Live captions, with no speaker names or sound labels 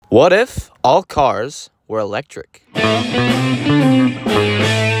What if all cars were electric?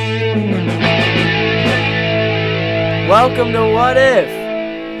 Welcome to What If,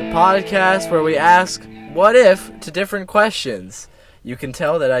 the podcast where we ask what if to different questions. You can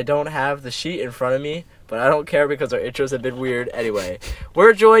tell that I don't have the sheet in front of me, but I don't care because our intros have been weird anyway.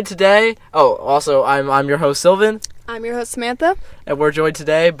 We're joined today. Oh, also, I'm your host, Sylvan. I'm your host, Samantha. And we're joined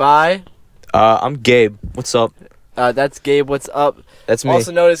today by... I'm Gabe. What's up? That's Gabe. What's up? That's me.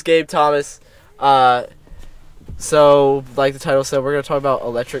 Also known as Gabe Thomas. So, like the title said, we're going to talk about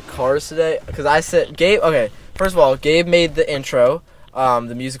electric cars today. Because I said, Gabe... Okay, first of all, Gabe made the intro,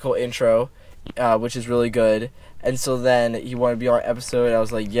 the musical intro, which is really good. And so then he wanted to be on our episode, and I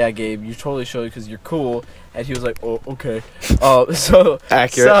was like, yeah, Gabe, you totally should because you're cool. And he was like, oh, okay. So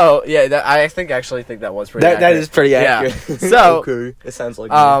accurate. So, yeah, I actually think that was pretty accurate. That is pretty accurate. Yeah. So, okay. It sounds like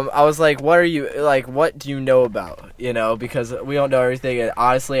I was like, what do you know about? You know, because we don't know everything. And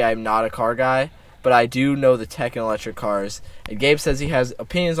honestly, I'm not a car guy, but I do know the tech in electric cars. And Gabe says he has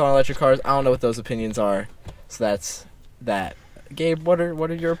opinions on electric cars. I don't know what those opinions are. So that's that. Gabe, what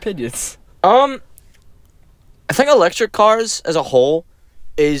are your opinions? I think electric cars as a whole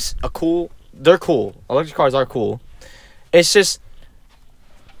they're cool. Electric cars are cool. It's just,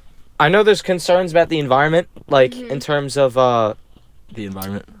 I know there's concerns about the environment, like in terms of The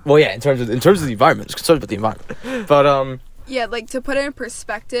environment. Well, yeah, in terms of the environment, there's concerns about the environment. But Yeah, like to put it in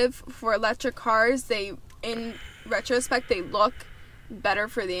perspective, for electric cars, in retrospect, they look better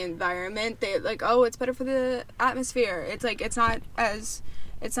for the environment. They like, oh, it's better for the atmosphere. It's like it's not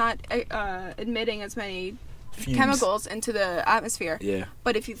emitting as many Fumes. chemicals into the atmosphere. Yeah.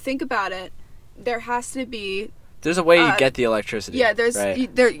 But if you think about it, there has to be There's a way you get the electricity. Yeah, there's right?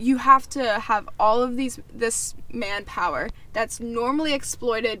 you have to have all of this manpower that's normally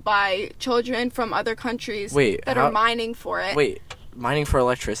exploited by children from other countries that are mining for it. Wait, mining for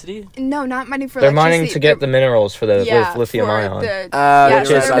electricity? No, not mining for they're electricity. mining to get the minerals for the lithium ion. Which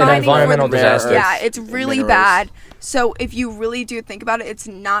is they're an mining environmental for the- disaster. Yeah, it's really Minerals. bad. So if you really do think about it, it's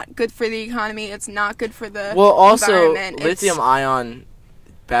not good for the economy. It's not good for the also environment. lithium ion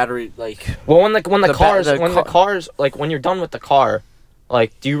battery, like, Well, when the the cars, like when you're done with the car,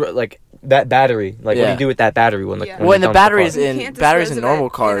 like do you like that battery? Like what do you do with that battery when the Yeah. when when you're the done with batteries car? You can't batteries dispose in of normal it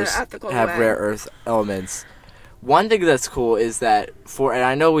in cars an ethical have way. rare earth elements. One thing that's cool is that and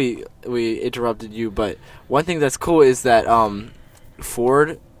I know we interrupted you, but one thing that's cool is that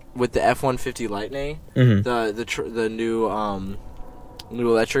Ford with the F-150 Lightning, the new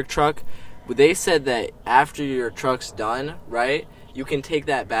electric truck, they said that after your truck's done, right, you can take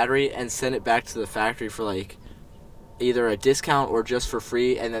that battery and send it back to the factory for like either a discount or just for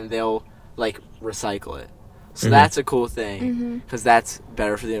free, and then they'll like recycle it. So that's a cool thing because that's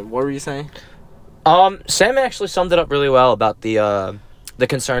better for the. What were you saying? Sam actually summed it up really well about the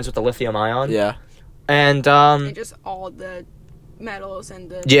concerns with the lithium ion. Yeah. And and just all the metals and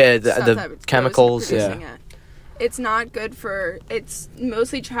the stuff the that goes chemicals. into producing it. It's not good for. It's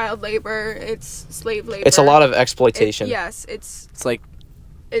mostly child labor. It's slave labor. It's a lot of exploitation. It's like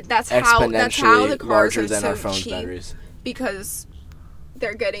that's how the cars larger are than so our phone's cheap batteries. because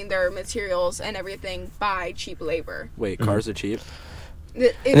they're getting their materials and everything by cheap labor. Wait, cars are cheap?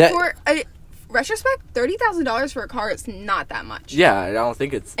 For a retrospect, $30,000 for a car is not that much. Yeah, I don't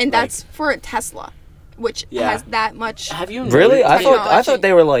think it's. And that's for a Tesla, which has that much. Have you really? I technology. thought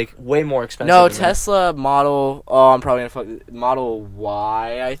they were like way more expensive. No, than Tesla Model. Oh, I'm probably gonna fuck. Model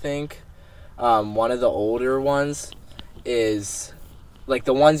Y, I think. One of the older ones is like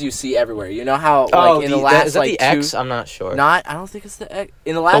the ones you see everywhere. You know how like in the last is that like the X? I'm not sure. I don't think it's the X.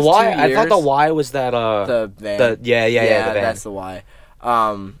 In the last the Y. 2 years, I thought the Y was that the van. the van. That's the Y.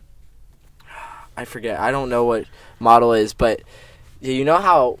 I forget. I don't know what model is, but you know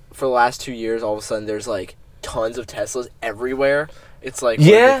how for the last 2 years, all of a sudden there's like tons of Teslas everywhere. It's like where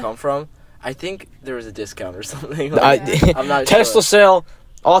did they come from? I think there was a discount or something. Like, I'm not Tesla sure. sale.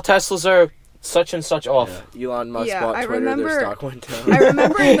 All Teslas are such and such off. Yeah. Elon Musk bought Twitter. Their stock went down. I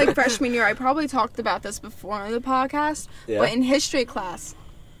remember in like freshman year, I probably talked about this before on the podcast, but in history class,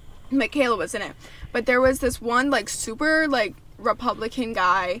 Michaela was in it. But there was this one like super like Republican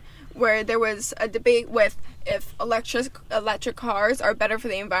guy where there was a debate with if electric cars are better for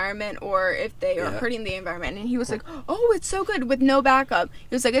the environment or if they are hurting the environment, and he was like, oh, it's so good, with no backup.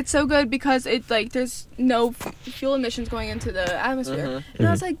 He was like, it's so good because it like there's no fuel emissions going into the atmosphere. And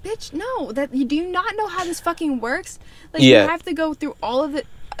I was like, bitch, no, that you do not know how this fucking works. Like you have to go through all of it,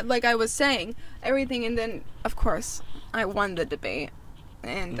 like I was saying, everything, and then of course I won the debate.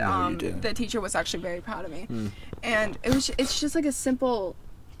 And the teacher was actually very proud of me. And it's just like a simple,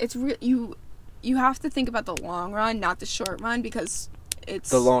 you have to think about the long run, not the short run, because it's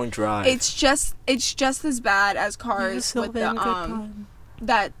the long drive. It's just as bad as cars with the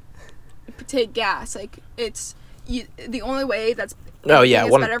that take gas. Like it's the only way that's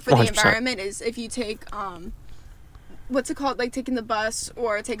better for the environment is if you take what's it called, like taking the bus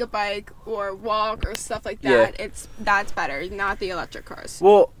or take a bike or walk or stuff like that. That's better, not the electric cars.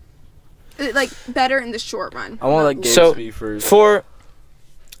 Well, like better in the short run. I want to like Gabe speak first. For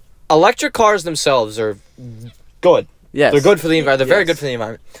electric cars themselves are good. Yes. They're good for the environment. They're very good for the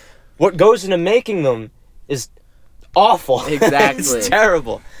environment. What goes into making them is awful. Exactly. It's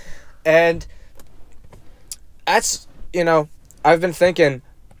terrible. And that's, I've been thinking,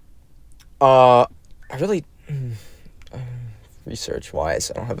 I really,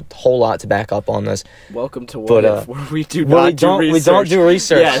 research-wise, I don't have a whole lot to back up on this. Welcome to What If, where we do not do research. We don't do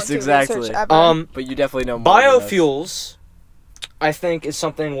research. Yes, exactly. But you definitely know more. Biofuels, I think, is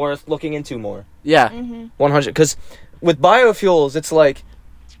something worth looking into more. Yeah. 100. Because with biofuels, it's like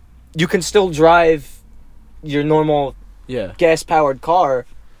you can still drive your normal gas-powered car,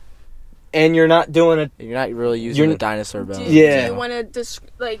 and you're not doing it. You're not really using the dinosaur bone. Do you want to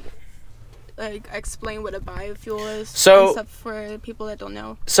like explain what a biofuel is? So, stuff for people that don't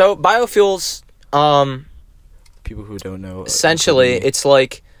know. So biofuels, people who don't know. Essentially, it's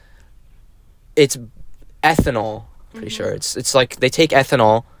like it's ethanol. Pretty sure it's like they take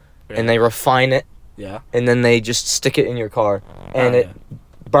ethanol and they refine it. Yeah. And then they just stick it in your car, and it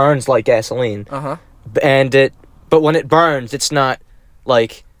burns like gasoline. But when it burns, it's not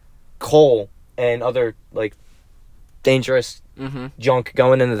like coal and other like dangerous junk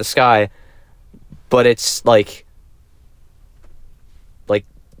going into the sky, but it's like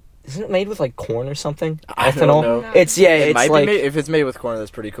isn't it made with like corn or something? I don't know. It's it might like be made, if it's made with corn,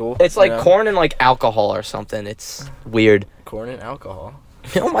 that's pretty cool. It's like corn and like alcohol or something. It's weird. Corn and alcohol.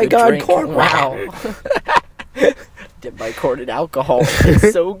 Oh my god, drink. Corn! Wow. Dip my corn and alcohol.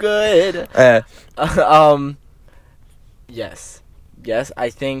 It's so good. Yes. I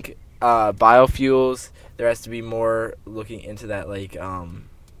think biofuels. There has to be more looking into that. Like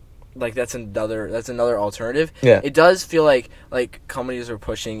that's another alternative. Yeah. It does feel like companies are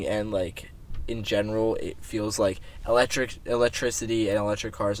pushing, and like in general, it feels like electricity and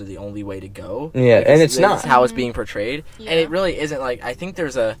electric cars are the only way to go. Yeah, and it's not how it's being portrayed, and it really isn't. Like I think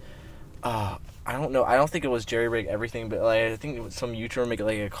there's a. I don't know. I don't think it was Jerry Rig Everything, but like I think it was some YouTuber making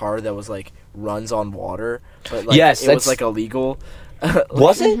like a car that was like runs on water, but like it was like illegal.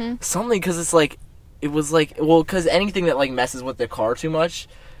 Was it something? Because it's like it was like because anything that like messes with the car too much,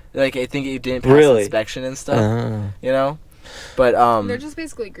 like I think it didn't pass inspection and stuff. But they're just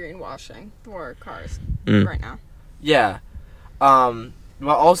basically greenwashing for cars right now. Yeah, but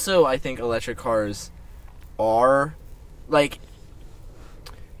also I think electric cars are like.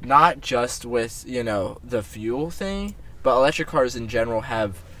 Not just with, the fuel thing, but electric cars in general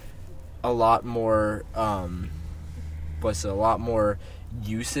have a lot more,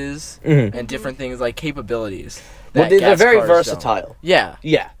 uses and different things like capabilities. Well, they're very versatile. Yeah.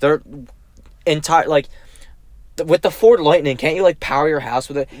 Yeah, they're entire with the Ford Lightning, can't you like power your house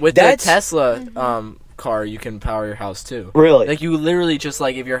with it? With the Tesla car, you can power your house too. Really? Like you literally just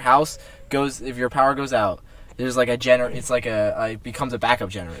like if your power goes out. There's like a it's like it becomes a backup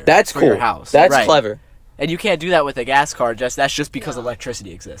generator. That's for cool. Your house. That's clever. And you can't do that with a gas car. That's just because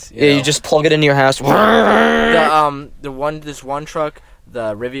electricity exists. You just plug it into your house. This one truck,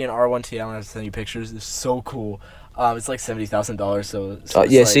 the Rivian R1T. I'm gonna send you pictures. It's so cool. It's like $70,000. So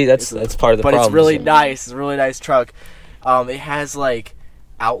that's part of the problem. But it's really nice. It's a really nice truck. It has like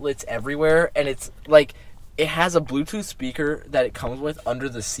outlets everywhere, and it's like. It has a Bluetooth speaker that it comes with under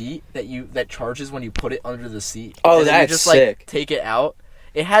the seat that charges when you put it under the seat. Oh, that's just, sick. Like, take it out.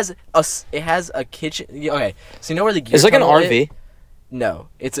 It has a kitchen. Okay, so you know where the gear it's like an RV. Is? No,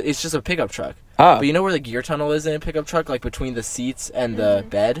 it's just a pickup truck. Oh. But you know where the gear tunnel is in a pickup truck, like between the seats and the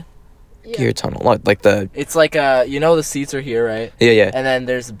bed. Yeah. Gear tunnel, like the. It's like the seats are here, right? Yeah. And then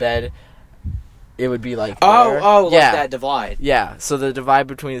there's the bed. It would be like like that divide. Yeah, so the divide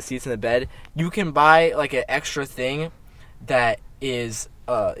between the seats and the bed, you can buy like an extra thing that is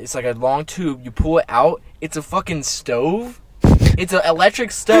it's like a long tube. You pull it out. It's a fucking stove. It's an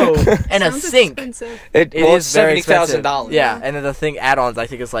electric stove and a sink. Expensive. It is very $70,000. Yeah, and then the thing add-ons I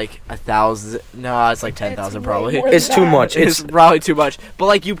think it's like 1,000. No, it's like 10,000 probably. It's too much. It's probably too much. But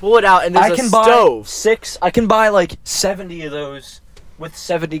like you pull it out and there's a stove. I can buy like 70 of those. With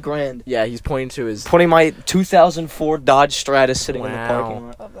 $70,000. Yeah, he's pointing my 2004 Dodge Stratus sitting in the parking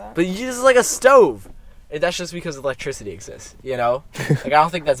lot. Love that. But you just like a stove. And that's just because electricity exists, Like I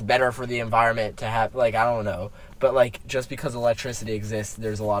don't think that's better for the environment to have. Like I don't know, but like just because electricity exists,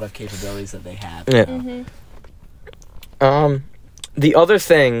 there's a lot of capabilities that they have. Yeah. The other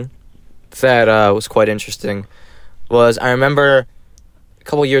thing that was quite interesting was I remember a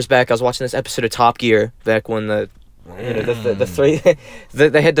couple years back I was watching this episode of Top Gear back when the three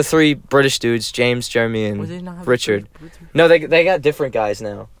they had the three British dudes, James, Jeremy, and Richard. No, they got different guys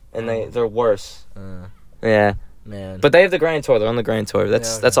now, and they're worse. Yeah, man. But they have the Grand Tour. They're on the Grand Tour.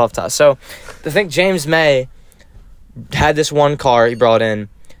 That's off top. So, I think James May had this one car he brought in,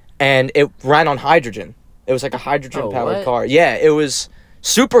 and it ran on hydrogen. It was like a hydrogen-powered car. Yeah, it was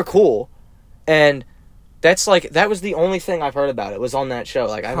super cool, and that was the only thing I've heard about it was on that show.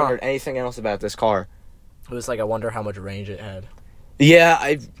 Like, I haven't heard anything else about this car. It was like, I wonder how much range it had.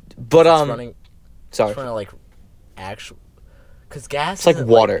 Yeah, but it's running, sorry. It's running like actual, because gas. It's like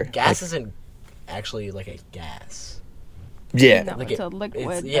water. Like, gas isn't actually like a gas. Yeah, No, like it's a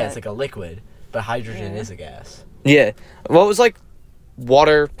liquid. it's like a liquid, but hydrogen is a gas. Yeah, well, it was like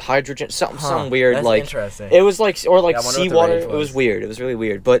water, hydrogen, something weird. That's like interesting. It was like seawater. Was. It was weird. It was really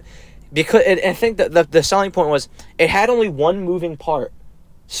weird, but because I think that the selling point was it had only one moving part,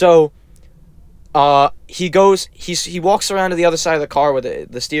 so. He walks around to the other side of the car with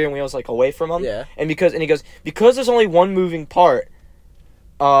the steering wheel's like away from him. Yeah. And he goes, because there's only one moving part,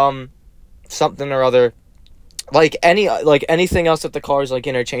 something or other, like anything else that the car is like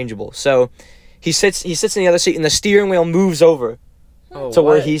interchangeable. So he sits in the other seat and the steering wheel moves over to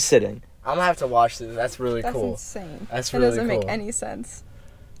where he's sitting. I'm gonna have to watch this. That's really cool. That's insane. That's really cool. That doesn't make any sense.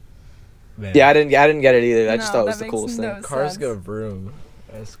 Man. Yeah, I didn't get it either. I just thought it was the coolest thing. Cars go vroom.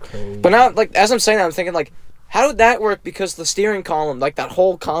 That's crazy. But now, like, as I'm saying that, I'm thinking, like, how did that work? Because the steering column, like, that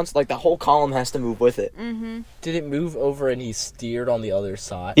whole column has to move with it. Mm-hmm. Did it move over and he steered on the other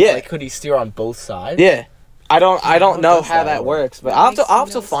side? Yeah. Like, could he steer on both sides? Yeah. I don't know how that works, but I'll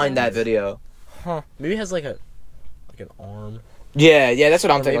have to find that video. Huh. Maybe it has, like, an arm. Yeah, that's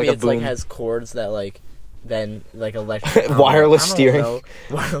what I'm thinking, Maybe like a it's, boom. like, has cords that, like, then, like, electric... Wireless steering.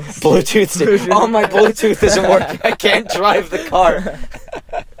 Wireless Bluetooth steering. Oh, my Bluetooth isn't working. I can't drive the car.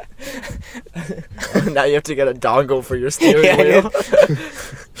 Now you have to get a dongle for your steering wheel.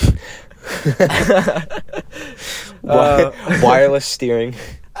 Wireless steering.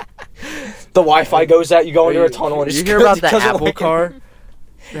 The Wi-Fi goes out, you go into a tunnel, and you hear about the Apple car?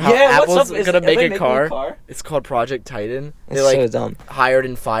 How Apple's gonna make a car. It's called Project Titan. They so dumb. Hired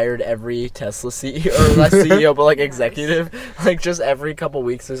and fired every Tesla CEO, or less CEO, but like executive. Like just every couple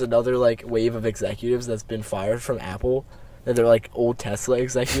weeks, there's another like wave of executives that's been fired from Apple, and they're like old Tesla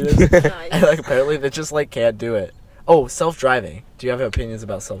executives. Nice. And like apparently they just like can't do it. Oh, self-driving. Do you have opinions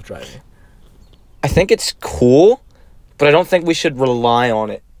about self-driving? I think it's cool, but I don't think we should rely on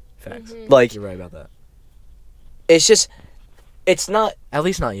it. Facts. Mm-hmm. Like You're right about that. it's just. It's not... At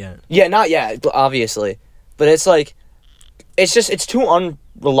least not yet. Yeah, not yet, obviously. But it's like... It's too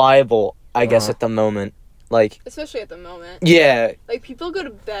unreliable, I guess, at the moment. Like... Especially at the moment. Yeah. Like, people go to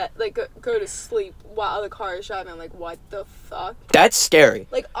bed, like, go to sleep while the car is driving. I'm like, what the fuck? That's scary.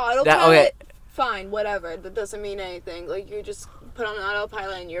 Like, autopilot, fine, whatever. That doesn't mean anything. Like, you just put on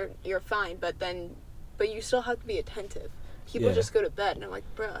autopilot and you're fine. But you still have to be attentive. People just go to bed, and I'm like,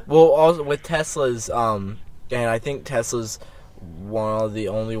 bruh. Well, also with Tesla's, and I think Tesla's one of the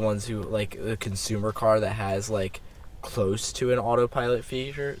only ones who like a consumer car that has like close to an autopilot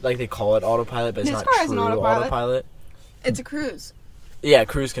feature. Like they call it autopilot, but it's not true autopilot. It's a cruise. Yeah,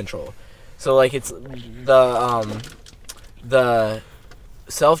 cruise control. So like it's the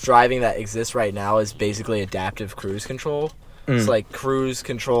self-driving that exists right now is basically adaptive cruise control. It's like cruise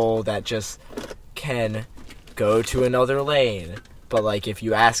control that just can go to another lane, but like if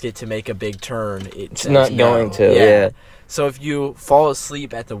you ask it to make a big turn, it's not going to. Yeah. So if you fall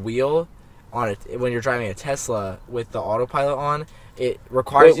asleep at the wheel on it when you're driving a Tesla with the autopilot on, it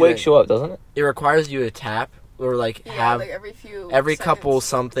requires it wakes you up, doesn't it? It requires you to tap or like have like every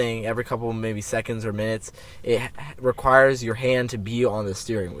couple maybe seconds or minutes. It requires your hand to be on the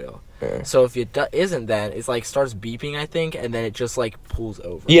steering wheel. Yeah. So if it isn't, then it's like starts beeping, I think, and then it just like pulls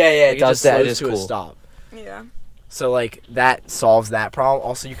over. Yeah, like, it does that. It is cool. A stop. Yeah. So like that solves that problem.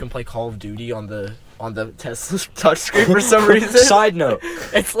 Also, you can play Call of Duty on the Tesla touchscreen for some reason. Side note.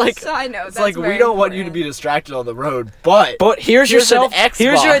 It's like it's like we don't want you to be distracted on the road, but here's your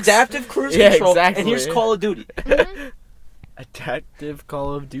adaptive cruise control, exactly. and here's Call of Duty. Adaptive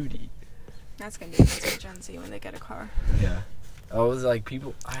Call of Duty. That's gonna be for Gen Z when they get a car. Yeah. I was like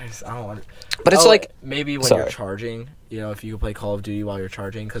people. I don't want. But it's like maybe when you're charging, if you can play Call of Duty while you're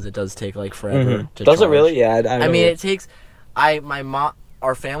charging, because it does take like forever to Does charge. it really? Yeah. I mean, it takes. My mom,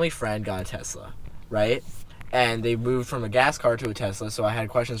 our family friend got a Tesla, right? And they moved from a gas car to a Tesla. So I had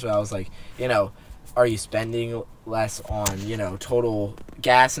questions for that. I was like, are you spending less on total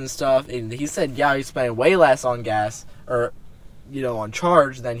gas and stuff? And he said, yeah, you're spending way less on gas or on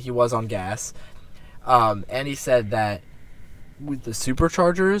charge than he was on gas. And he said that with the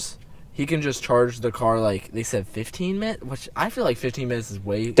superchargers, he can just charge the car, like, they said 15 minutes, which I feel like 15 minutes is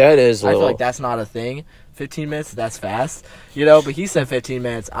way... That is I feel like that's not a thing. 15 minutes, that's fast. But he said 15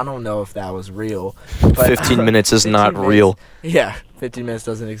 minutes. I don't know if that was real. But 15 minutes is not real. Yeah, 15 minutes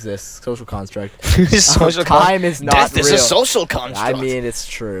doesn't exist. Social construct. Social Time is not Death real. is a social construct. I mean, it's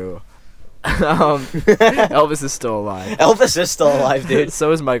true. Elvis is still alive. Elvis is still alive, dude.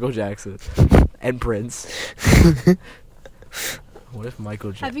 So is Michael Jackson. And Prince. What if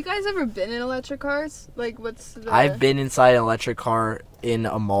Michael Jackson... Have you guys ever been in electric cars? Like, what's the... I've been inside an electric car in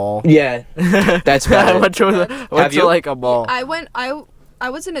a mall. Yeah, that's I better. went to like a mall. I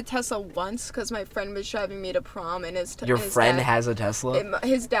was in a Tesla once because my friend was driving me to prom, and Your friend has a Tesla?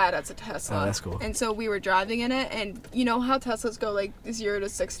 His dad has a Tesla. Oh, that's cool. And so we were driving in it, and you know how Teslas go like 0 to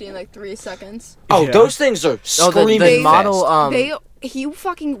 60 in like 3 seconds? Oh, Yeah. those things are screaming the fast. model, He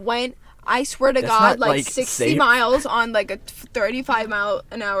fucking went. I swear to That's God, not, like 60 safe. miles on like a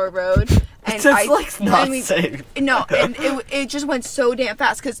 35-mile-an-hour road. And That's not and safe. No, and it just went so damn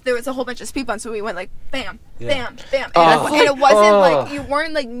fast because there was a whole bunch of speed bumps, so we went like bam, bam, bam, and it wasn't like you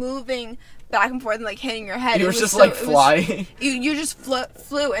weren't like moving back and forth and like hitting your head. You It were was just so- like it was- flying. You just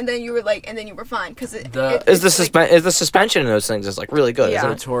flew, and then you were like, and then you were fine because Is the suspension in those things is like really good, Yeah. isn't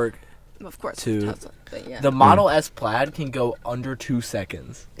The it? torque. of course to- Tesla, but yeah. The Model S Plaid can go under 2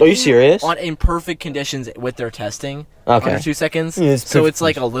 seconds. Are you serious? In perfect conditions with their testing. Okay. Under 2 seconds. Yeah, it's so perfect. it's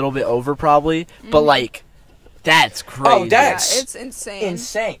like a little bit over probably. But like, that's crazy. Oh, yeah, that's it's insane.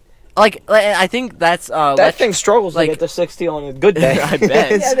 insane. Like I think that's That thing struggles like- to get to 60 on a good day. I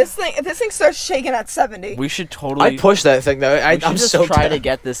bet. Yeah, this thing starts shaking at 70. We should totally. I push that thing though. we should I'm just so try down. to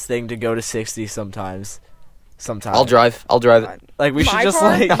get this thing to go to 60 sometimes. I'll drive it. Like we should My just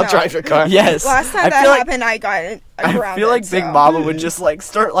car? like. No. I'll drive your car. Yes. Last time I that feel like- happened, I got it. I feel like Big Mama would just like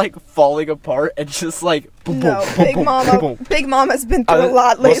start like falling apart and just like. Boom, No, boom, boom, Big boom, Mama. boom. Big Mama's been through a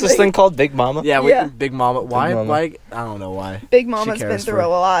lot lately. What's this thing called? Big Mama? Yeah, Yeah. Big Mama. Why? Mama. Why? I don't know why. Big Mama's been cares through for- a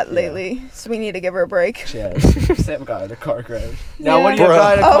lot yeah. lately, so we need to give her a break. Sam got in a car crash. Now, Yeah. what do you Bro.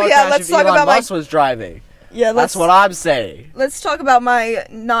 got in a Oh, car yeah, crash let's if talk Elon about my- Musk was driving? Yeah, That's what I'm saying. let's talk about my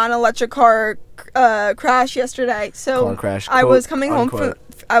non-electric car crash yesterday. So Car crash, I quote, was coming home unquote.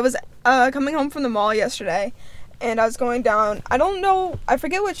 coming home from the mall yesterday, and I was going down. I don't know. I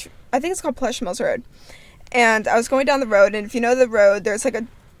forget which. I think it's called Plush Mills Road. And I was going down the road, and if you know the road, there's like a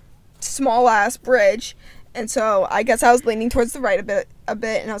small ass bridge. And so I guess I was leaning towards the right a bit,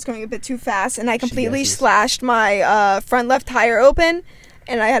 and I was going a bit too fast, and I completely guesses. slashed my front left tire open,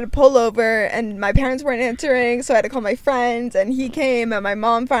 and I had to pull over, and my parents weren't answering, so I had to call my friends, and he came, and my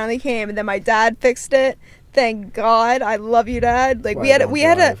mom finally came, and then my dad fixed it. Thank God. I love you, Dad. Like Why we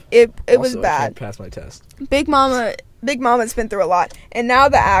had don't it drive? was Also, I bad. can't pass my test. Big Mama's been through a lot, and now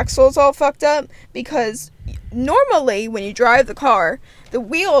the axle's all fucked up because normally when you drive the car, the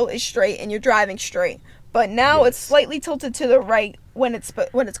wheel is straight and you're driving straight, but now it's Yes. slightly tilted to the right when it's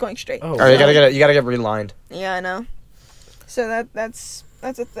going straight. Oh, All right, you gotta get relined. Yeah, I know. So that's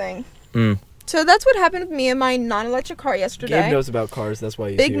a thing. Mm. So that's what happened with me and my non-electric car yesterday. Gabe knows about cars. That's why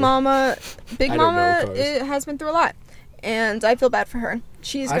he's Big here. Mama I don't know cars. it has been through a lot, and I feel bad for her.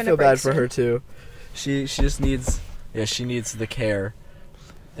 She's I gonna feel break bad for soon. her too. She just needs. Yeah, she needs the care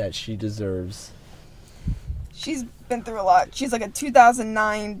that she deserves. She's been through a lot. She's like a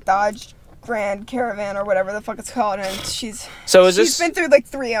 2009 Dodge Grand Caravan or whatever the fuck it's called, and she's She's been through like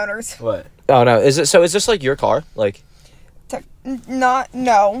 3 owners. What? Oh no, is this like your car? Like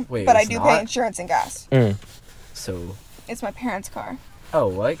No, Wait, but I it's do not? pay insurance and gas. So. It's my parents' car Oh,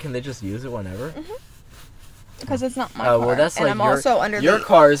 what? Can they just use it whenever? because it's not my Oh, car. well, that's and like I'm your, also under your the.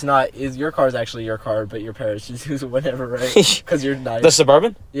 car is not your car is actually your car, but your parents just use it whenever, right? Because you're nice. the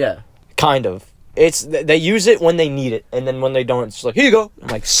Suburban? Yeah. Kind of. They use it when they need it, and then when they don't, it's just like, here you go. I'm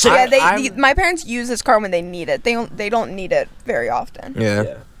like, sick. Yeah, my parents use this car when they need it. They don't need it very often.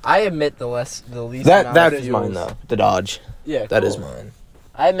 Yeah. I admit the least That amount of is mine fuels- though. The Dodge. Yeah, That is cool. mine.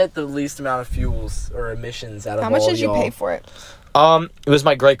 I admit the least amount of fuels or emissions out of How much all did you y'all. pay for it? It was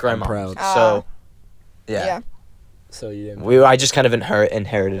my great grandma. I'm proud. So, yeah. Yeah. So you didn't. I just kind of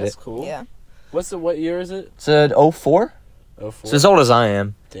inherited That's it. cool. Yeah. What year is it? It's an 04. 04. It's as old as I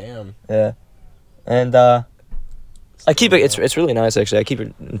am. Damn. Yeah. And I keep it. It's really nice actually. I keep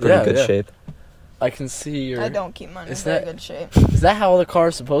it in pretty good Yeah. shape. I can see your... I don't keep mine in Is very that- good shape. Is that how the car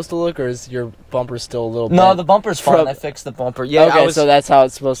is supposed to look, or is your bumper still a little No, bent? the bumper's fine. From- I fixed the bumper. Yeah, okay, so that's how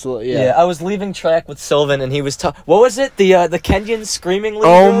it's supposed to look. yeah. Yeah. I was leaving track with Sylvan, and he was what was it? The Kenyan screaming lead.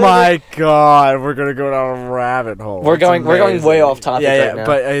 Oh my god, we're gonna go down a rabbit hole. We're It's going amazing. way off topic right now.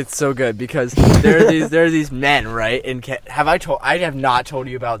 but it's so good because there are these men, right? And I have not told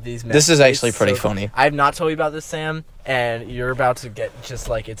you about these men. This is actually It's pretty so- funny. I have not told you about this, Sam, and you're about to get just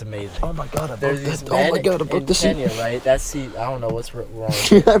like it's amazing. Oh my god! There's these men in Kenya, right? That seat, I don't know what's wrong.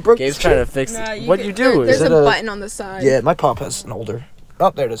 I broke Gabe's trying to fix Nah, it. What do you do? There's Is a it button on the side. Yeah, my pop has an older. Oh,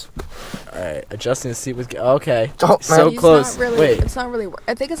 there it is. Alright, adjusting the seat with... Okay. Oh, So It's close. Not really, Wait. It's not really...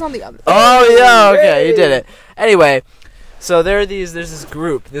 I think it's on the other... Oh, yeah, okay, you did it. Anyway, so there's this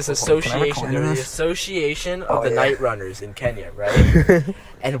group, this association, recline the this? Association of Oh, the yeah. Night Runners in Kenya, right?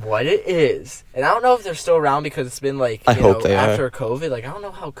 And what it is, and I don't know if they're still around because it's been like, I hope they after COVID, like I don't know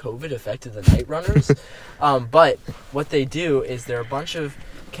how COVID affected the Night Runners, but what they do is they're a bunch of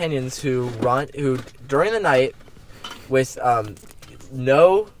Kenyans who during the night with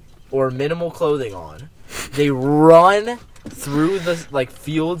no or minimal clothing on, they run through the like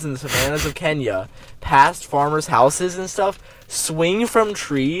fields and savannas of Kenya, past farmers' houses and stuff, swing from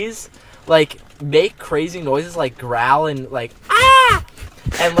trees, like make crazy noises like growl and like ah,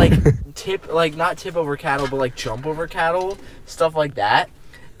 and like not tip over cattle but like jump over cattle, stuff like that.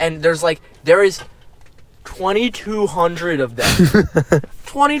 And there is 2,200 of them.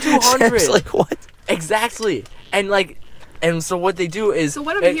 2,200. It's like what? Exactly. And so what they do is... So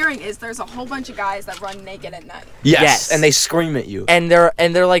what I'm hearing is there's a whole bunch of guys that run naked at night. Yes, and they scream at you. And they're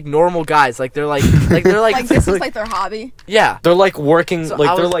like normal guys. Like they're like Like this is like their hobby. yeah. They're like working, So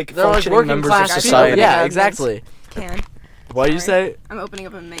they're like functioning working members class of people. society. Yeah, exactly. Can. What do you Sorry. say? I'm opening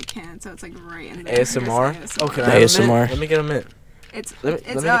up a make can, so it's like right in there. ASMR? It's Oh, can I have a ASMR. mint? Let me get a mint. It's Let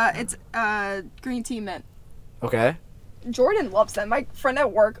me it's green tea mint. Okay. Jordan loves them. My friend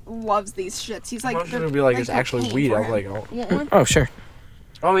at work loves these shits. He's like, I was they're- gonna be like, it's they're actually paying weed. for I was him. like, oh. You want one? Oh, sure.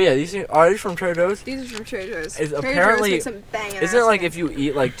 Oh yeah, are these from Trader Joe's? These are from Trader Joe's. It's Trader apparently- Joe's makes some banging Isn't it ass like mint. if you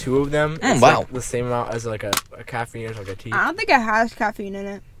eat like 2 of them, it's wow. like the same amount as like a caffeine or like a tea? I don't think it has caffeine in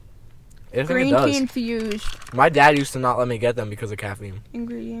it. I think it Green does. tea infused My dad used to not let me get them because of caffeine.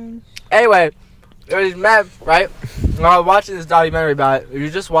 ingredients. Anyway, there's men, right? I was watching this documentary about it. If you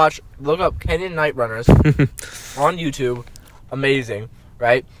just look up Kenyan Night Runners on YouTube. Amazing,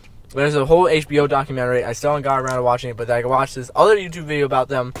 right? There's a whole HBO documentary. I still haven't got around to watching it, but I watched this other YouTube video about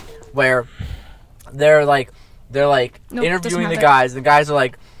them where they're Nope, interviewing doesn't the have guys. The guys are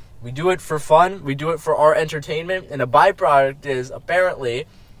like, we do it for fun. We do it for our entertainment. And a byproduct is apparently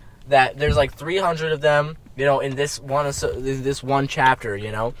that there's like 300 of them, in this one chapter, And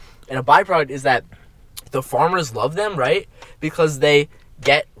a byproduct is that the farmers love them, right? Because they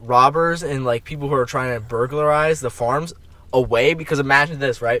get robbers and like people who are trying to burglarize the farms away. Because imagine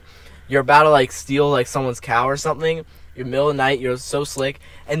this, right? You're about to like steal like someone's cow or something. You're middle of the night. You're so slick,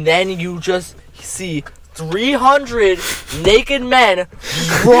 and then you just see 300 naked men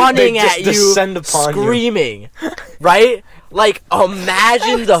running They just at you, descend upon you. screaming, right? Like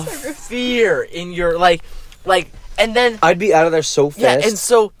imagine the fear in your like, and then I'd be out of there so fast. yeah, and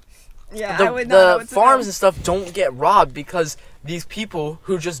so Yeah, I the, would not know the what to farms do. and stuff don't get robbed because these people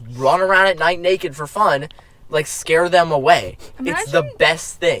who just run around at night naked for fun, like scare them away. It's the Imagine-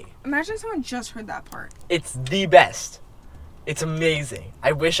 best thing. Imagine someone just heard that part. It's the best. It's amazing.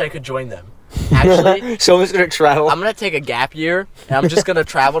 I wish I could join them. Actually, Someone's gonna travel. I'm gonna take a gap year and I'm just gonna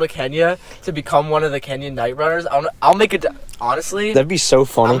travel to Kenya to become one of the Kenyan Night Runners. I'll make it. Honestly, That'd be so I'm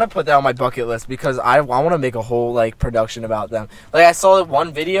funny. gonna put that on my bucket list because I want to make a whole like production about them. Like I saw that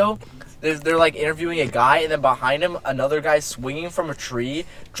one video. They're like interviewing a guy, and then behind him, another guy swinging from a tree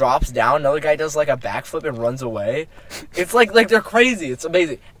drops down. Another guy does like a backflip and runs away. It's like they're crazy. It's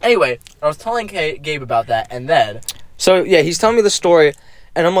amazing. Anyway, I was telling Gabe about that, and then So yeah, he's telling me the story,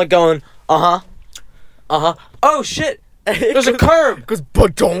 and I'm like going, oh shit, there's a curb. Cause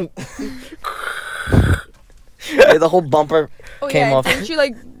but don't. Yeah, the whole bumper Oh came yeah, off. didn't you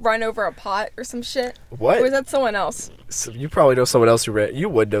like run over a pot or some shit? What? Or was that someone else? So you probably know someone else who ran. You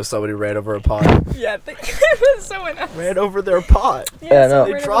would know somebody who ran over a pot. Yeah, I think it was someone else. Ran over their pot. Yeah, no. someone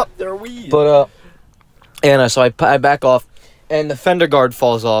They ran dropped their weed. But so I back off, and the fender guard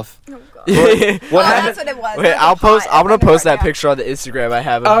falls off. over- Oh, God. What Oh, happened? that's what it was. Wait, That was I'll a post. pot. I'm gonna I post that remember, yeah. picture on the Instagram I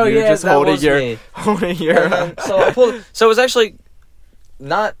have of Oh you yeah, just that holding was your me. holding your. And then, so I pulled. So it was actually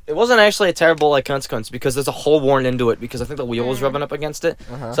not. It wasn't actually a terrible like consequence because there's a hole worn into it because I think the wheel was rubbing up against it.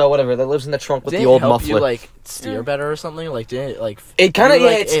 Uh-huh. So whatever. That lives in the trunk with Did the it old help muffler. you like steer better or something? Like did it like? It kind of you,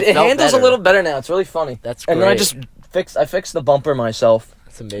 yeah. like, It felt handles better. a little better now. It's really funny. That's And then I great. just fixed the bumper myself.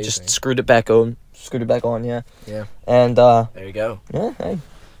 That's amazing. Just screwed it back on. scooted back on. Yeah. Yeah. And There you go. yeah, hey.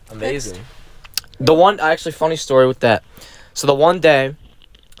 Amazing. The one actually funny story with that. So the one day,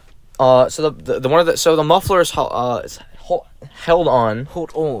 so the muffler is held on.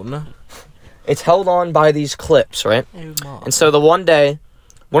 Hold on. It's held on by these clips, right? Oh, Mom. And so the one day,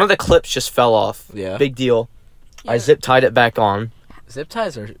 one of the clips just fell off. Yeah. Big deal. Yeah. I zip tied it back on. Zip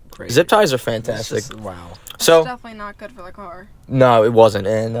ties are great. Zip ties are It's fantastic. just- wow. That's So definitely not good for the car. no, it wasn't,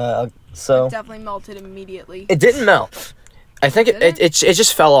 and so Definitely melted immediately. it didn't melt. I think Did it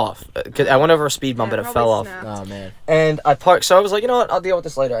just fell off. 'Cause I went over a speed bump Yeah, and it probably fell off. snapped. Oh man. And I parked. So I was like, you know what? I'll deal with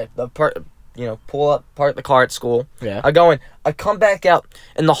this later. Park the car at school. Yeah. I go in. I come back out,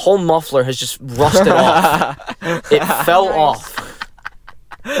 and the whole muffler has just rusted off. It fell Nice. off.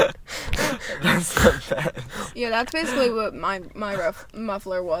 That's the best. Yeah, that's basically what my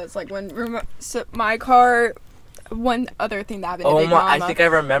muffler was. Like so my car. One other thing that happened to Oh Big my! Mama I think I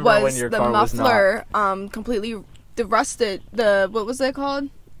remember was when your the car was not. muffler completely rusted. What was it called?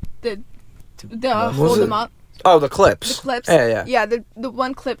 The What hold was them it? up. Oh, the clips. The clips. Yeah. Yeah, the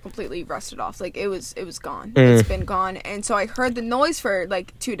one clip completely rusted off. Like it was gone. Mm. It's been gone. And so I heard the noise for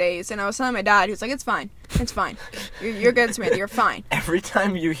like 2 days, and I was telling my dad, he was like, "It's fine. It's fine. You're good, Samantha. You're fine." Every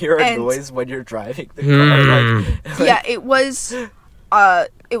time you hear a And- noise when you're driving the Hmm. car, like Yeah, it was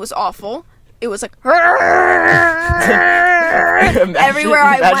awful. It was like everywhere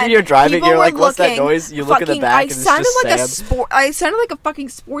I imagine went. you're driving, people you're like, were "What's that looking noise?" You look at the fucking- back, I and it's sounded just like sand. I sounded like a fucking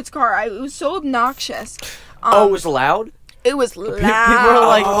sports car. It was so obnoxious. Oh, it was loud. It was loud. People are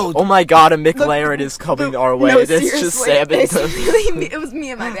like, Oh. "Oh my god, a McLaren is coming our way." No, and it's just seriously, Sam and it's them. really me. It was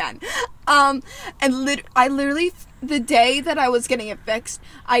me and my dad. And I literally, the day that I was getting it fixed,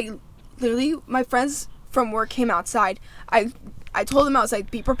 my friends from work came outside. I told them, I was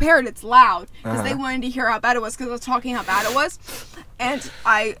like, be prepared, it's loud. Because they wanted to hear how bad it was, because I was talking how bad it was. And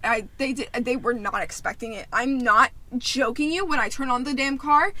they were not expecting it. I'm not joking you. When I turned on the damn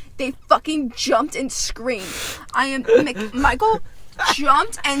car, they fucking jumped and screamed. Michael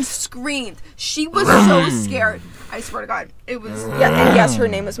jumped and screamed. She was so scared. I swear to God. It was, yeah, and yes, her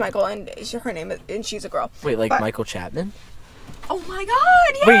name is Michael, and she's a girl. Wait, like But- Michael Chapman? Oh my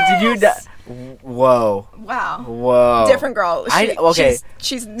God, yes! Wait, did you? Whoa, Wow. whoa. Different girl. Okay.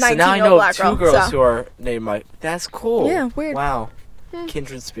 She's 19 So now I year old know black two girl. girls so. who are named Mike. That's cool. Yeah, weird. Wow. Hmm.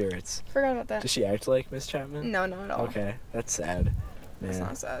 Kindred spirits. Forgot about that. Does she act like Miss Chapman? No, not at all. Okay, that's sad. It's Man.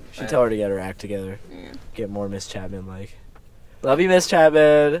 not sad. Should but- tell her to get her act together. Yeah. Get more Miss Chapman like. Love you, Miss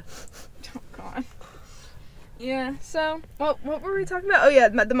Chapman. Oh God. Yeah. So, what were we talking about? Oh yeah,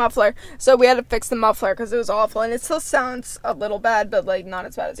 the muffler. So we had to fix the muffler because it was awful, and it still sounds a little bad, but like not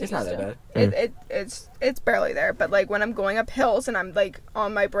as bad as it It's not used that to. bad. It's barely there, but like when I'm going up hills and I'm like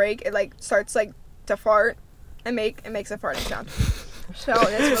on my brake, it like starts like to fart and it makes a farting sound. So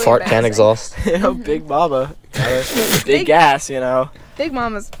it's really Fart can embarrassing. exhaust. You know, Big Mama. Big Big- gas, you know. Big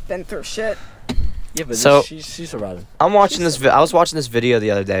Mama's been through shit. Yeah, but So- she's surviving. I'm watching this. I was watching this video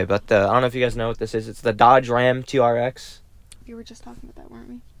the other day, but I don't know if you guys know what this is. It's the Dodge Ram TRX. You were just talking about that, weren't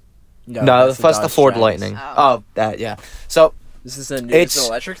we? No, that's first the Dodge Ford Stratus. Lightning. Oh. Oh, that yeah. So This is a new It's- it's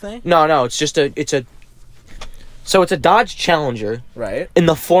an electric thing? no, it's just it's a Dodge Challenger Right. in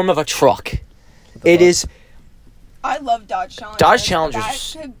the form of a truck. What the It fuck? is. I love Dodge Challengers. Dodge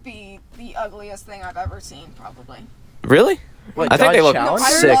Challengers. That could be the ugliest thing I've ever seen, probably. Really? What, I think they Dodge look Challenger?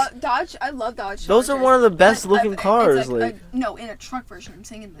 sick. I love Dodge. Those are Challengers. one of the best But looking it's cars. Like, no, in a truck version. I'm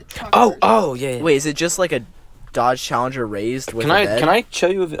saying in the truck. Oh, version. yeah. wait, is it just like a Dodge Challenger raised with Can a I bed? show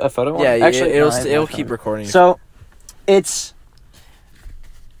you a photo? Yeah, actually, it'll no, I have it'll my keep phone. recording. So,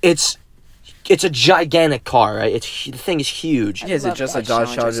 it's a gigantic car, right? The thing is huge. Yeah, is it love just a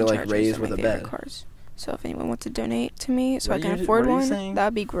Dodge Challenger, like, raised with a bed? Cars. So if anyone wants to donate to me so What I are can you- afford what are you one, saying?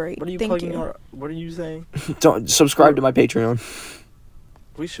 that'd be great. What are you Thank plugging? you. What are you saying? Don't subscribe to my Patreon.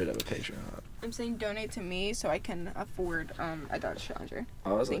 We should have a Patreon. I'm saying donate to me so I can afford a Dodge Challenger.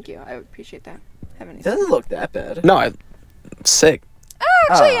 Oh, I was Thank you. I would appreciate that. Have any It doesn't look that bad. No, sick.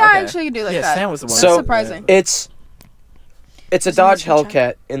 Actually, Oh, yeah, okay. actually, you do like Yeah, that. Sam was the one. That's So- surprising. It's a Isn't Dodge this a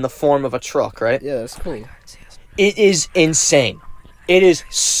Hellcat in the form of a truck, right? Yeah, that's cool. It is insane. It is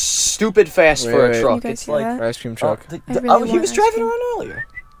stupid fast Wait, for a wait. truck. You guys It's see like that? Ice cream truck. really he want was ice driving cream. around earlier.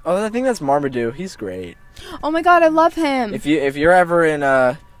 Oh, I think that's Marmaduke. He's great. Oh my god, I love him. If you're ever in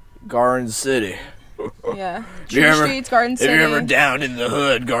Garden City, Yeah. If you Tree ever- Streets, Garden City. if you're ever down in the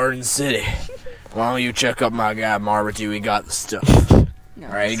hood, Garden City, why don't you check up my guy Marmaduke? He got the stuff. No,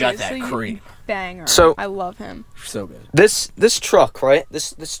 All right, you got that seriously, cream. Banger. So- I love him. So good. This truck, right?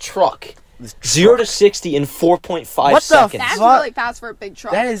 This truck, This 0 to truck. 60 in 4.5 What the seconds. That's What? really fast for a big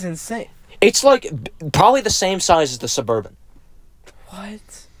truck. That is insane. It's like probably the same size as the Suburban. What?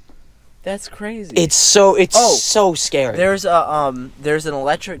 That's crazy. It's so scary. There's an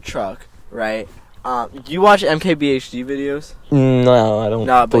electric truck, right? Do you watch MKBHD videos? No, I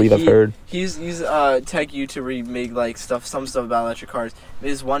don't believe I've heard. He's tech YouTuber. He make like some stuff about electric cars.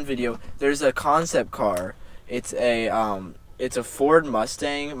 There's one video. There's a concept car. It's a Ford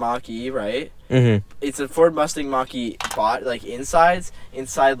Mustang Mach-E, right? Mm-hmm. It's a Ford Mustang Mach-E like inside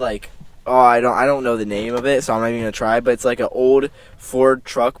like I don't know the name of it, so I'm not even gonna try. But it's like an old Ford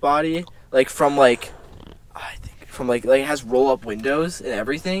truck body, like from like. Like it has roll up windows and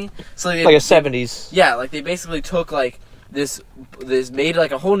everything. So like a 70s. Yeah, like they basically took like this made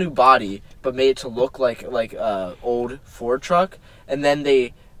like a whole new body, but made it to look like old Ford truck, and then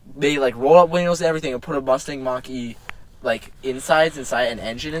they like roll up windows and everything and put a Mustang Mach-E like inside an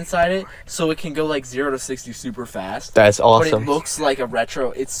engine inside it, so it can go like 0 to 60 super fast. That's awesome. But it looks like a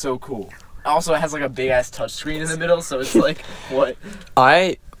retro. It's so cool. Also, it has like a big ass touchscreen in the middle, so it's like what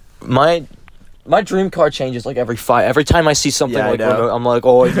My dream car changes like every time I see something Yeah, like that, I'm like,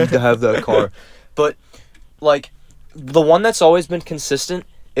 oh, I need to have that car. But like the one that's always been consistent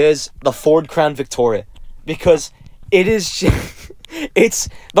is the Ford Crown Victoria, because it is it's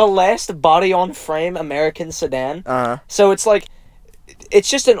the last body on frame American sedan. So it's like it's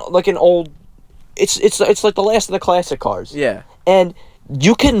just an old it's like the last of the classic cars. Yeah. And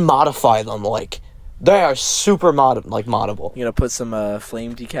you can modify them like they are super moddable. You gonna put some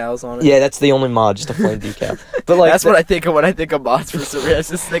flame decals on it? Yeah, that's the only mod, just a flame decal. But like that's what I think of when I think of mods for some reason. I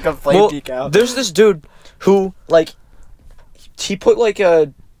just think of flame decal. There's this dude who like he put like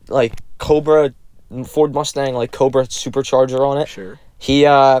a Cobra Ford Mustang Cobra supercharger on it. Sure. He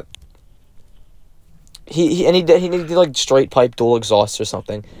did like straight pipe dual exhaust or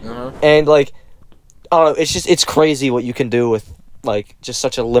something. Uh-huh. And like I don't know, it's crazy what you can do with like just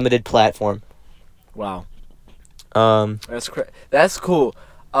such a limited platform. Wow. That's cool.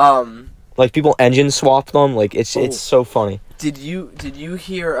 Like people engine swap them. Like it's so funny. Did you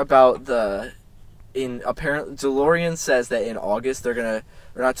hear about apparently DeLorean says that in August they're gonna,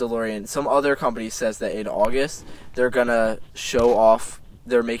 or not DeLorean, some other company says that in August they're gonna show off.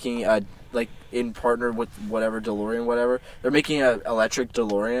 They're making a in partner with whatever they're making an electric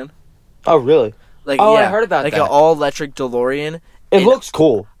DeLorean. Oh really? I heard about that. Like an all electric DeLorean. It looks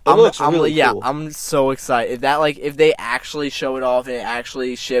cool. It looks really cool. I'm so excited. If they actually show it off and it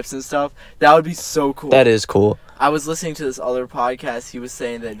actually ships and stuff, that would be so cool. That is cool. I was listening to this other podcast. He was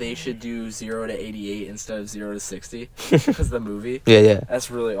saying that they should do 0 to 88 instead of 0 to 60 because of the movie. Yeah.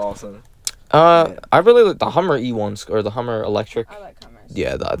 That's really awesome. I really like the Hummer E1s or the Hummer Electric. I like Hummers.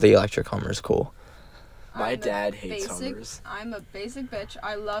 Yeah, the electric Hummer is cool. My dad hates Hummers. I'm a basic bitch.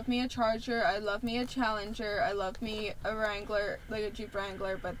 I love me a Charger. I love me a Challenger. I love me a Wrangler, like a Jeep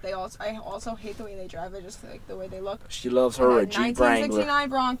Wrangler. But I also hate the way they drive. I just like the way they look. She loves her a Jeep Wrangler. 1969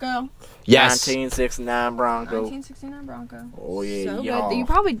 Bronco. Yes. 1969 Bronco. 1969 Bronco. Oh yeah, so good. You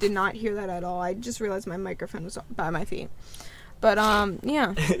probably did not hear that at all. I just realized my microphone was by my feet. But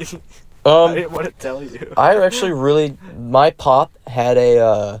yeah. I didn't want to tell you. I actually my pop had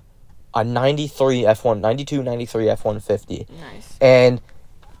a 92, 93 F-150. Nice. And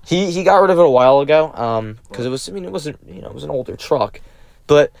he got rid of it a while ago, because it wasn't, it was an older truck.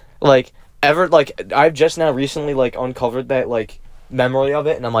 But, I've just now recently, uncovered that, memory of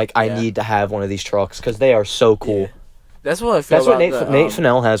it, and I'm like, I need to have one of these trucks, because they are so cool. Yeah. That's what I feel That's what Nate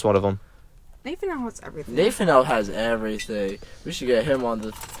Fennell has one of them. Nate Fennell has everything. Nate Fennell has everything. We should get him on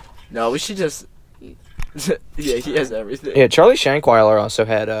the... No, we should just... Yeah, he has everything. Yeah, Charlie Shankweiler also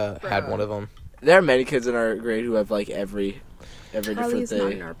had one of them. There are many kids in our grade who have every different Charlie's thing.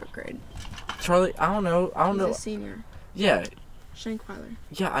 not in our grade. Charlie, I don't know. He's a senior. Yeah. Shankweiler.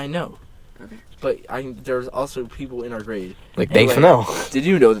 Yeah, I know. Okay. But there's also people in our grade. Like Nate Fennell. Did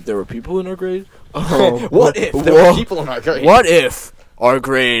you know that there were people in our grade? What if there were people in our grade? What if our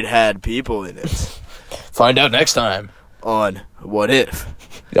grade had people in it? Find out next time on What If.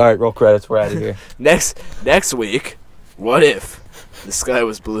 All right, roll credits. We're out of here. Next week, what if the sky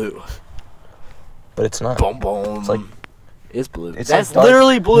was blue? But it's not. Boom, boom. It's like it's blue. It's That's dark,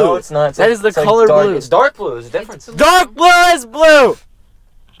 literally blue. No, it's not. That is the color dark, blue. It's dark blue. There's a difference. Dark blue is blue.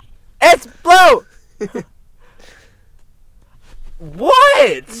 It's blue.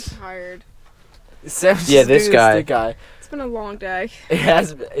 What? I'm tired. This guy. It's been a long day. It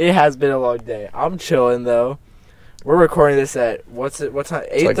has been a long day. I'm chilling though. We're recording this at what time?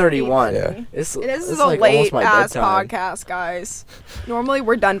 8:31. Yeah. This is a late ass podcast, guys. Normally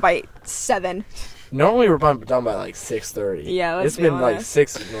we're done by 7. Normally we're done by like 6:30. Yeah, let's It's be been honest. like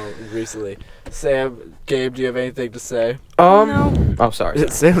 6 recently. Sam, Gabe, do you have anything to say? No. Oh, sorry.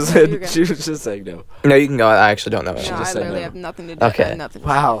 Sam you're said good. she was just saying no. No, you can go. I actually don't know. No, What I just said literally no. have nothing to do. Okay. Nothing to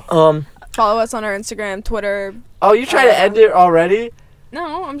Wow. say. Follow us on our Instagram, Twitter. Oh, you trying to end it already?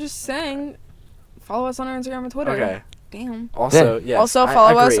 No, I'm just saying. Follow us on our Instagram and Twitter. Okay. Damn. Also, yes. Also, I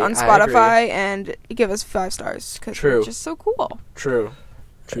follow us agree, on I agree. Spotify and give us 5 stars because True. we're just so cool. True.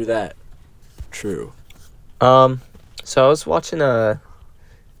 True that. True. So I was watching what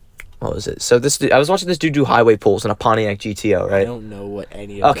was it? So I was watching this dude do highway pulls in a Pontiac GTO, I right? don't know what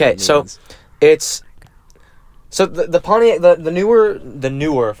any of Okay, that so means. it's the Pontiac the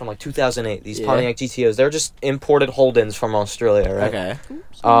newer from like 2008. These Yeah. Pontiac GTOs, they're just imported Holdens from Australia, right? Okay.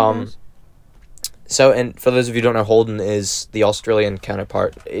 So, and for those of you who don't know, Holden is the Australian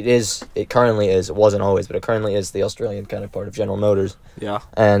counterpart. It currently is. It wasn't always, but it currently is the Australian counterpart of General Motors. Yeah.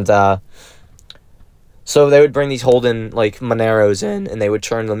 And so they would bring these Holden like Moneros in, and they would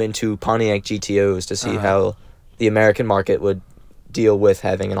turn them into Pontiac GTOs to see how the American market would deal with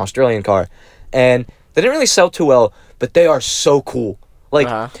having an Australian car. And they didn't really sell too well, but they are so cool.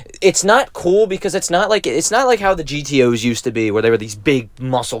 Like it's not cool because it's not like how the GTOs used to be, where they were these big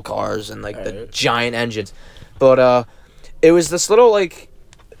muscle cars and like the giant engines. But it was this little like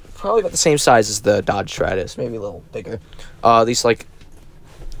probably about the same size as the Dodge Stratus, maybe a little bigger. These like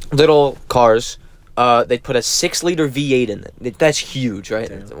little cars. They put a 6-liter V8 in it. That's huge, right?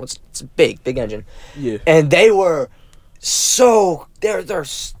 It's a big engine. Yeah. And they were so they're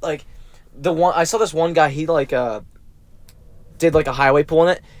like the one I saw this one guy, he like did like a highway pull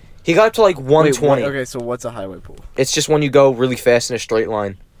in it. He got up to like 120. Wait, okay, so what's a highway pull? It's just when you go really fast in a straight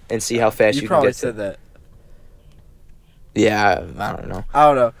line and see how fast you can probably get. said that. Yeah, I don't know. I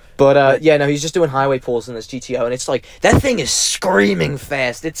don't know. But yeah, no, he's just doing highway pulls in this GTO, and it's like that thing is screaming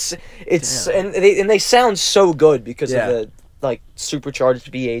fast. It's and they sound so good because of the like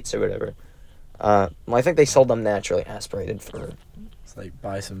supercharged V8s or whatever. Well, I think they sold them naturally aspirated for. It's like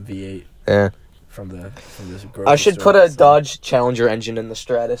buy some V8. Yeah. From this. I should put a Dodge Challenger engine in the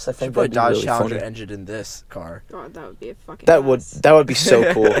Stratus. I think put a that'd be Dodge really Challenger funny. engine in this car. God, that would be a fucking. That would be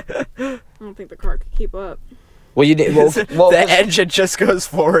so cool. I don't think the car could keep up. Well, you need the engine just goes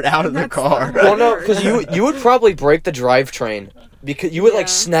forward out of the car. Well, no, because you would probably break the drivetrain because you would like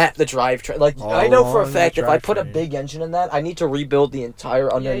snap the drivetrain. Like I know for a fact if I put a big engine in that, I need to rebuild the entire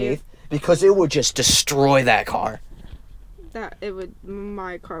underneath because it would just destroy that car.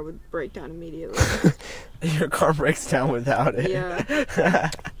 My car would break down immediately. Your car breaks down without it. Yeah.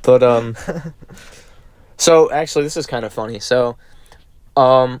 But so actually this is kind of funny. So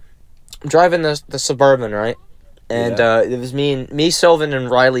I'm driving the Suburban, right? And it was me, Sylvan, and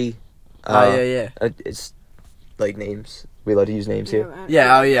Riley. It's like names. We allowed to use names here.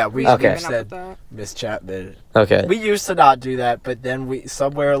 We Okay. said Miss Chapman. Okay. We used to not do that, but then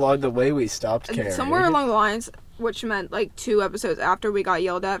somewhere along the way we stopped caring. Somewhere along the lines, which meant like 2 episodes after we got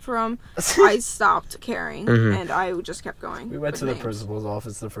yelled at from, I stopped caring and I just kept going. We went to the principal's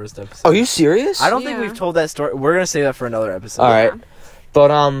office the first episode. Oh, are you serious? I don't think we've told that story. We're gonna save that for another episode. All right.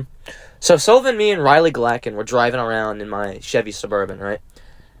 But so Sylvan, me, and Riley Glacken were driving around in my Chevy Suburban, right?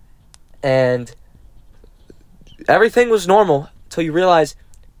 And everything was normal until you realize,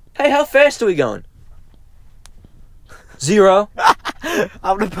 hey, how fast are we going? 0.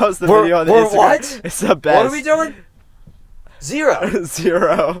 I'm gonna post the video on the Instagram. What? It's the best. What are we doing? 0.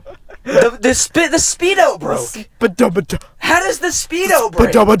 0. The speedo broke. How does the speedo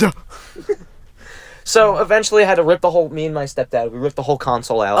break? So eventually I had to rip me and my stepdad, we ripped the whole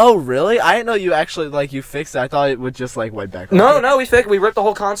console out. Oh, really? I didn't know you actually, you fixed it. I thought it would just, went back. No, we ripped the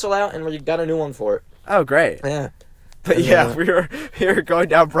whole console out and we got a new one for it. Oh, great. Yeah. But we were going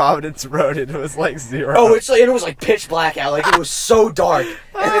down Providence Road and it was 0. Oh, it was pitch black out. It was so dark.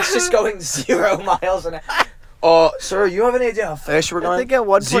 And it's just going 0 miles an hour. Sir, you have any idea how fast we're going? I think at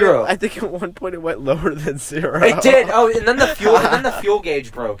one point 0. It went lower than 0. It did. Oh, and then the fuel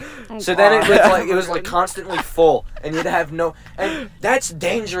gauge broke. So then it was constantly full, and you'd have no. And that's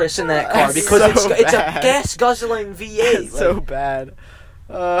dangerous in that car because it's a gas guzzling V8. It's so bad.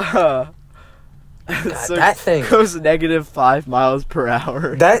 God, that thing goes -5 miles per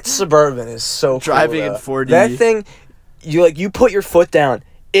hour. That Suburban is so driving cool, in 4D. That thing, you put your foot down.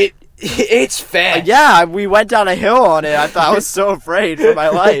 It's fast. Yeah, we went down a hill on it. I was so afraid for my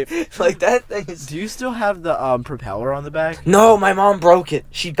life. That thing is. Do you still have the propeller on the back? No, my mom broke it.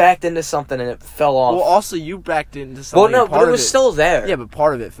 She backed into something and it fell off. Well, also you backed into something. Well, no, but it was still there. Yeah, but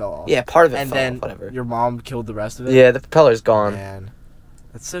part of it fell off. Yeah, part of it and fell then off. Whatever. Your mom killed the rest of it. Yeah, the propeller's gone. Man,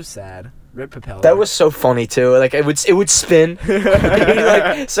 that's so sad. Rip propeller. That was so funny too. It would spin.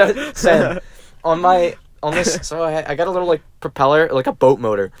 Sam, on this, so I got a little like propeller, like a boat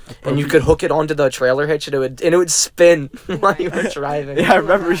motor, and you could hook it onto the trailer hitch, and it would spin while you were driving. Yeah, I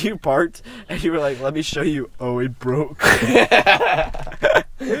remember you parked, and you were like, "Let me show you." Oh, it broke.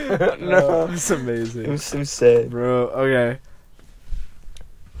 No, it's amazing. it was so sad, Bro. Okay.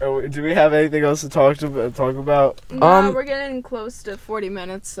 Do we have anything else to talk about? No, we're getting close to 40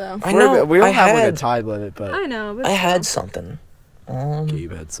 minutes, so. I know. We don't have like a had time limit, but I know, but I had something.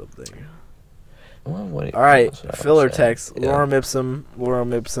 Gabe had something. What All right, what else filler did I say? text. Yeah. Lorem ipsum.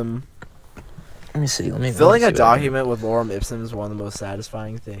 Let me see. Filling a document with lorem ipsum is one of the most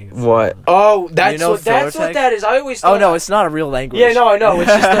satisfying things. What? Oh, that's You know what that's filler what that is. I always Oh thought. no, it's not a real language. Yeah, no, I know.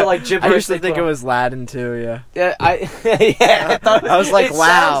 It's just the like gibberish. I used to they think put it on. was Latin too. Yeah. Yeah, yeah. I thought I was like, it wow.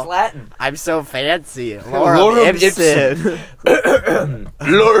 sounds Latin. I'm so fancy. Lorem ipsum.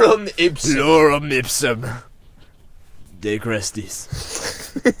 Lorem ipsum. Lorem ipsum. De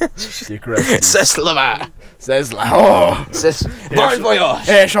Crestis. De Crestis. C'est là-bas. Says la. Oh. C'est bon voyage.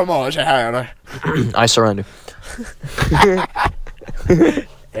 Hey, Shamash, hey, I surrender.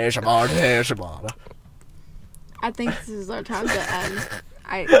 Shamash. I think this is our time to end.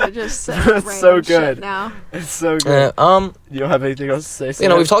 I just said It's so random shit good. now. It's so good. You don't have anything else to say? Sam? You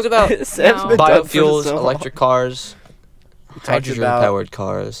know, we've talked about Sam's No. been done for biofuels, so long. electric cars, talked hydrogen-powered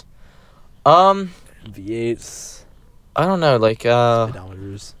cars. V8s, I don't know, like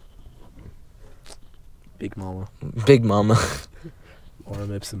speedometers, Big Mama, Big Mama.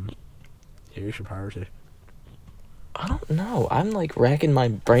 Lorem ipsum. Here's your party. I don't know. I'm like racking my I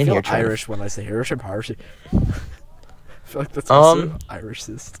brain feel here. trying to- Irish when I say here's your party. I feel like that's also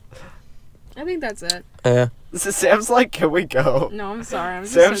Irishist. I think that's it. Yeah, This is Sam's like, can we go? No, I'm sorry. I'm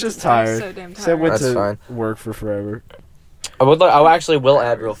Sam's so, just I'm tired. so damn tired. Sam went That's to fine. work for forever. I actually will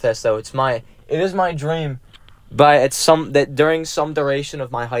add real fast though. It is my dream, but during some duration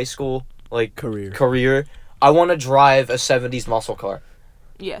of my high school career, I want to drive a '70s muscle car.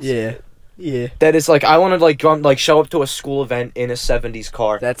 Yes. Yeah. That is like I want to like show up to a school event in a '70s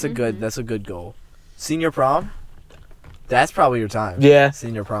car. That's a good goal. Senior prom? That's probably your time. Yeah,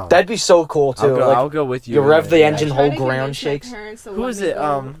 Senior prom. that'd be so cool too. I'll go with you. you rev the Yeah. engine, I tried whole to ground convince my shakes. parents to Who let is me it?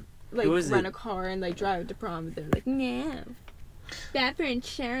 go, like who is rent it? a car and like drive to prom, but they're like, no, bad for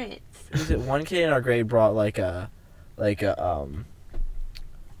insurance. Was it one kid in our grade brought like a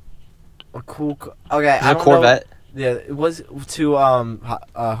cool okay, I A don't Corvette. know. Yeah, it was to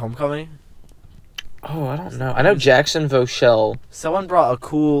homecoming. Oh, I don't know. I know Jackson Voschel Someone brought a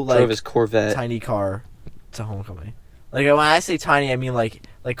cool drove like his Corvette. tiny car to homecoming. Like when I say tiny, I mean like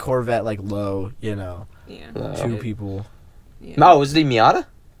Corvette, like low, you know, Yeah. 2 people. Yeah. Oh, was it the Miata?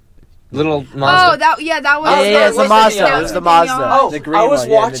 Little Oh, Mazda. that was. Yeah, it's the was Mazda. the It was the Mazda. Oh, the green I was one,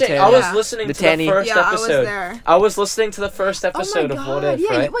 yeah, watching. the I was Yeah. listening The to the tanny. first Yeah, I was episode. there. I was listening to the first episode oh my of God. What If,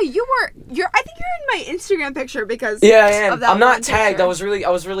 Yeah, right? wait, you're. I think you're in my Instagram picture because. Yeah, I am. of that I'm not one tagged. picture.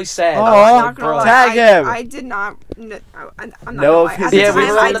 I was really sad. Oh, I was Not like, gonna bro. lie, Tag him. I did not. I'm not No, gonna lie. At the yeah, we time,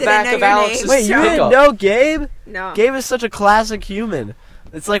 were on I the didn't back know of your Alex's name, Wait, you so- didn't pickup. know Gabe? No. Gabe is such a classic human.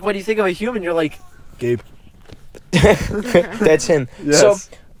 It's like when you think of a human, you're like, Gabe. That's him. Yes. So,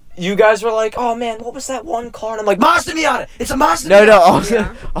 you guys were like, "Oh man, what was that one car?" And I'm like, "Mazda Miata! It's a Mazda." No,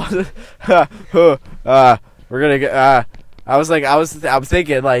 Miata!" we're gonna get. I'm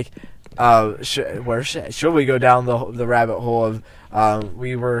thinking like, should we go down the rabbit hole of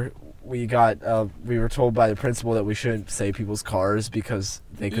we were told by the principal that we shouldn't say people's cars because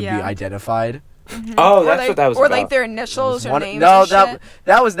they could be Yeah. identified. Oh, Or that's like, what that was or about. like their initials or One- names. no, and shit.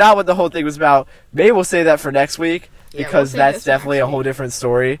 that was not what the whole thing was about. Maybe we'll say that for next week Yeah, we'll because save that's this for definitely next a whole week. different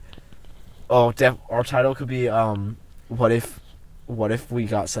story. Oh, our title could be what if we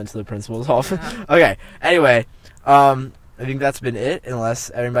got sent to the principal's office? Yeah. Okay. Anyway, I think that's been it. Unless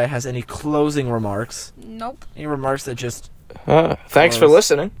everybody has any closing remarks. Nope. Any remarks that just Thanks for Close.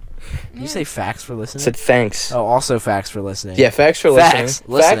 listening. you say facts for I listening. said thanks. Oh, also facts for listening. Yeah, facts for Facts,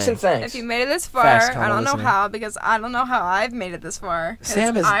 listening. Facts listening. and thanks. If you made it this far, Facts, I comma, don't know listening. how because I don't know how I've made it this far. 'cause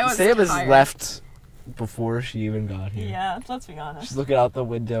Sam has tired. left before she even got here. Yeah, let's be honest. She's looking out the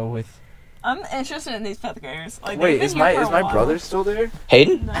window with. I'm interested in these fifth graders. Like, Wait, they've is been here for a my while. brother still there?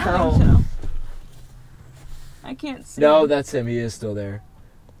 Hayden? No, I don't think so. I can't see. No, that's him. He is still there.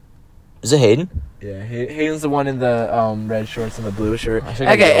 Is it Hayden? Yeah, Hayden's the one in the red shorts and the blue shirt. I think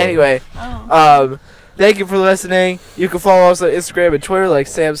I Okay, know. anyway, Oh. thank you for listening. You can follow us on Instagram and Twitter, like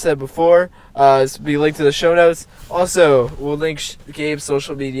Sam said before. This will be linked to the show notes. Also, we'll link Gabe's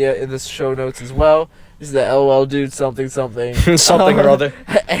social media in the show notes as well. This is the LOL dude something. Something or other.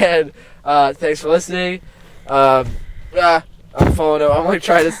 And thanks for listening. I'm following up. I'm like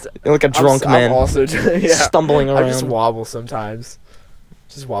trying to. You're like a drunk man. I'm also yeah. Stumbling I around. just wobble sometimes.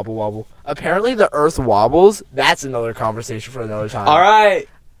 Just wobble wobble. Apparently the Earth wobbles. That's another conversation for another time. All right.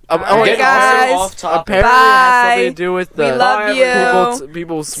 Alright, guys. Off topic. Apparently it has something to Bye. do with We the love you.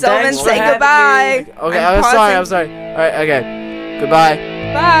 people's Sylvan, Thanks for say having goodbye. me. Okay, I'm I'm pausing. sorry. All right, okay. Goodbye.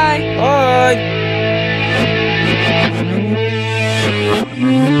 Bye. Bye.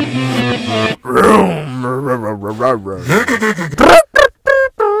 Vroom.